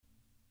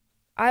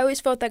I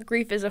always felt that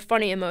grief is a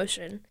funny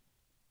emotion.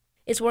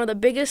 It's one of the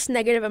biggest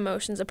negative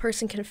emotions a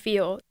person can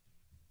feel.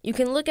 You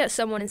can look at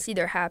someone and see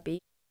they're happy,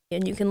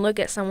 and you can look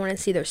at someone and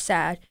see they're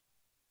sad.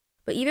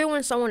 But even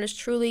when someone is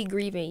truly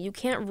grieving, you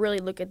can't really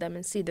look at them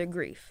and see their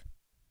grief.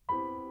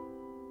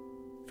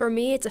 For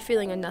me, it's a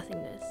feeling of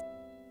nothingness.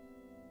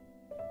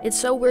 It's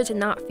so weird to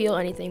not feel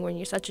anything when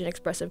you're such an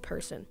expressive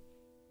person.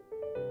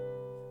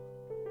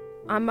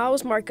 I'm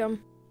Miles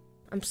Markham.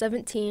 I'm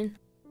 17.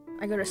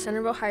 I go to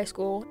Centerville High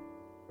School.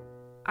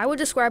 I would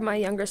describe my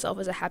younger self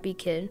as a happy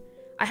kid.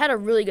 I had a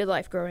really good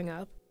life growing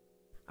up.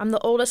 I'm the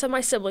oldest of my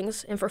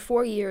siblings, and for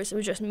 4 years, it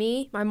was just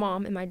me, my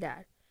mom, and my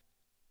dad.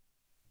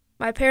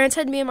 My parents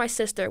had me and my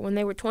sister when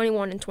they were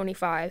 21 and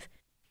 25.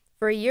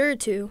 For a year or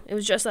two, it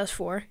was just us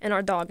four, and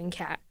our dog and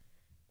cat.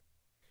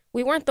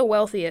 We weren't the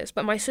wealthiest,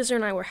 but my sister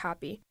and I were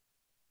happy.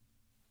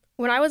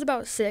 When I was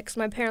about 6,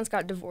 my parents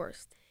got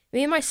divorced.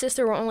 Me and my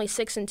sister were only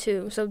 6 and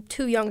 2, so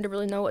too young to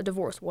really know what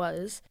divorce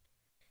was.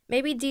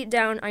 Maybe deep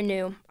down I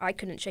knew I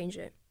couldn't change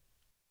it.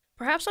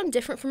 Perhaps I'm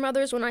different from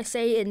others when I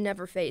say it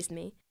never fazed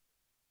me.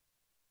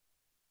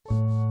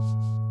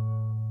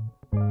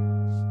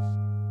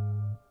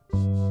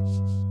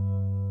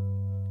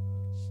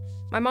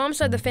 My mom's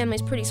side of the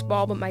family's pretty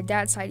small, but my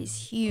dad's side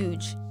is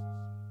huge.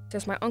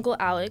 There's my Uncle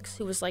Alex,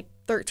 who was like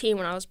 13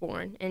 when I was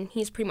born, and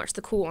he's pretty much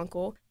the cool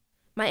uncle.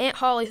 My Aunt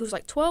Holly, who was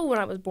like 12 when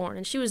I was born,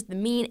 and she was the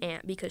mean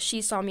aunt because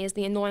she saw me as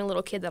the annoying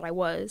little kid that I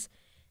was.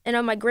 And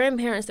of my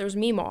grandparents, there was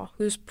Meemaw,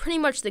 who's pretty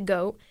much the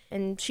goat,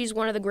 and she's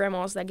one of the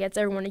grandmas that gets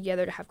everyone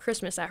together to have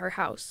Christmas at her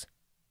house.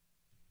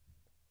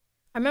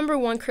 I remember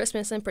one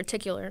Christmas in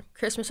particular,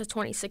 Christmas of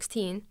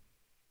 2016.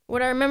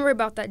 What I remember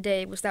about that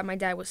day was that my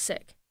dad was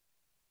sick,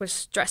 which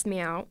stressed me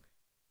out.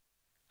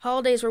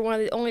 Holidays were one of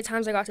the only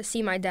times I got to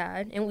see my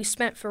dad, and we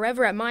spent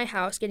forever at my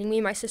house getting me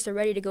and my sister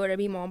ready to go to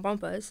Meemaw and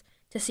Bumpa's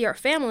to see our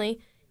family,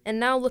 and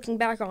now looking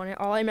back on it,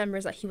 all I remember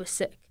is that he was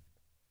sick.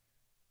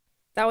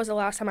 That was the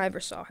last time I ever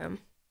saw him.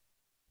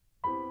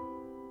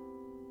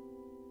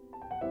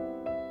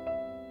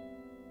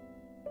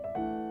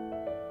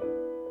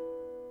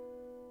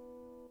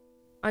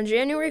 On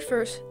January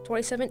 1st,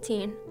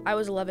 2017, I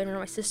was 11 and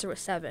my sister was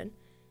 7.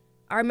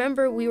 I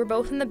remember we were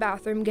both in the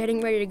bathroom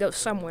getting ready to go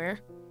somewhere,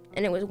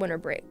 and it was winter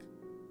break.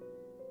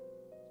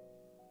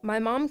 My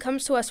mom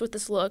comes to us with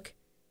this look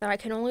that I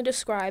can only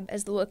describe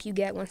as the look you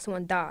get when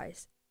someone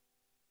dies.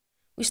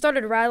 We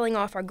started rattling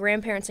off our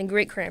grandparents and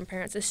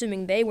great-grandparents,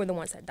 assuming they were the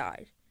ones that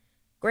died.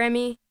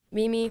 Grammy,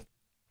 Mimi,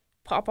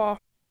 Papa,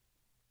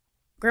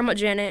 Grandma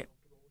Janet,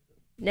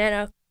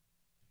 Nana.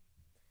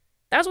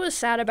 That's what is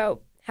sad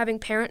about having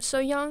parents so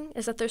young,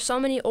 is that there's so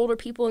many older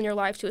people in your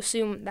life to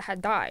assume that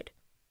had died,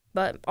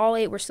 but all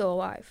 8 were still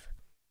alive.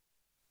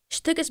 She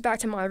took us back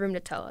to my room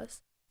to tell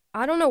us.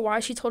 I don't know why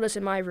she told us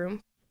in my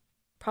room,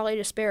 probably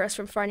to spare us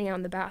from finding out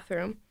in the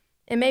bathroom,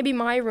 and maybe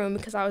my room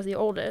because I was the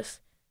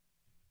oldest.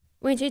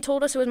 When she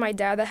told us it was my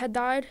dad that had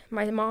died,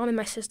 my mom and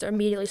my sister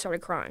immediately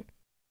started crying.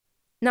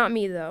 Not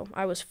me, though.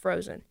 I was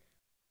frozen.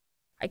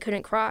 I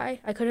couldn't cry,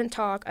 I couldn't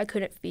talk, I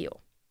couldn't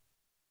feel.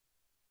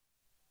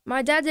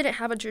 My dad didn't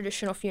have a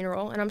traditional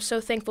funeral, and I'm so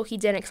thankful he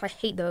didn't because I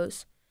hate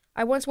those.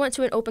 I once went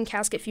to an open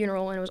casket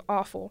funeral, and it was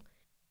awful.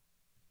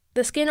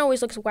 The skin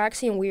always looks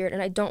waxy and weird,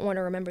 and I don't want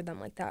to remember them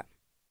like that.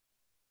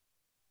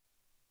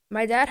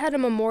 My dad had a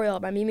memorial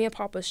at my Mimi and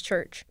Papa's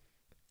church.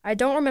 I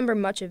don't remember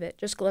much of it,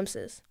 just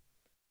glimpses.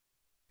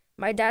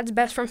 My dad's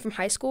best friend from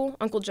high school,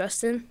 Uncle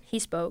Justin, he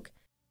spoke.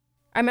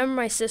 I remember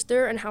my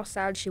sister and how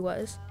sad she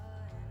was.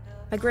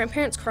 My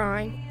grandparents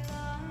crying,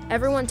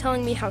 everyone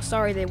telling me how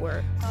sorry they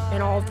were,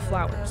 and all of the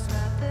flowers.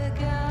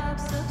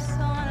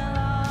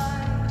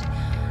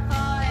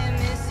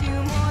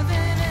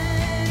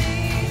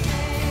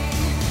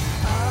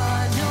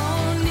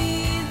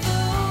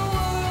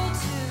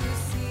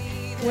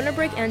 Winter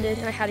break ended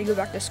and I had to go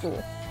back to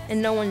school,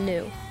 and no one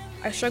knew.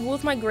 I struggled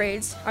with my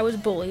grades, I was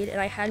bullied, and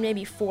I had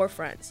maybe 4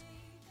 friends.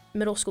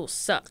 Middle school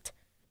sucked.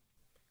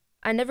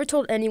 I never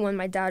told anyone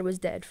my dad was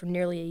dead for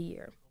nearly a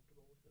year.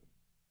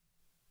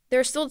 There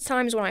are still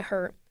times when I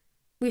hurt.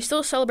 We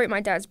still celebrate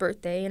my dad's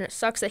birthday, and it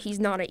sucks that he's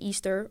not at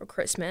Easter or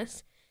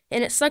Christmas,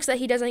 and it sucks that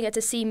he doesn't get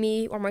to see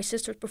me or my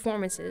sister's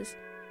performances,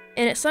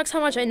 and it sucks how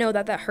much I know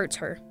that hurts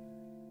her.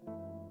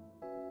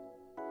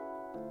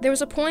 There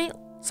was a point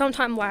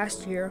sometime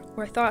last year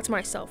where I thought to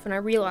myself and I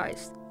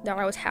realized that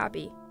I was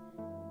happy.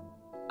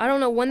 I don't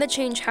know when the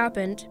change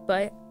happened,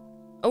 but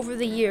over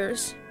the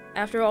years,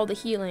 after all the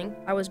healing,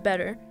 I was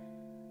better.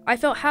 I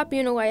felt happy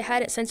in a way I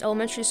hadn't since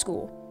elementary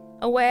school,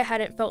 a way I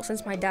hadn't felt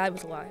since my dad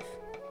was alive.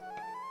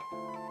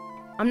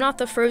 I'm not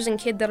the frozen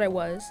kid that I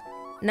was.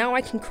 Now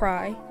I can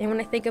cry, and when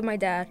I think of my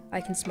dad,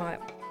 I can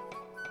smile.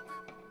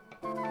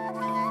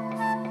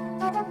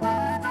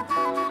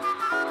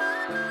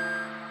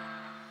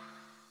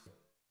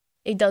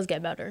 It does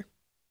get better.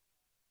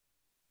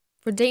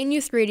 For Dayton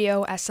Youth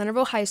Radio at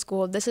Centerville High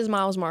School, this is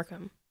Miles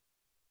Markham.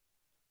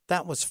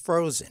 That was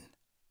Frozen,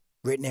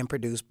 written and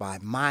produced by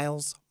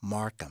Miles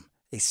Markham,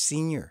 a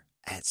senior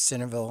at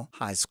Centerville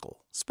High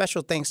School.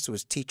 Special thanks to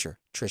his teacher,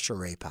 Trisha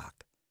Raypock.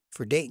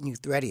 For Dayton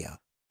Youth Radio,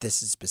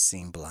 This is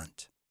Basine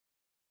Blunt.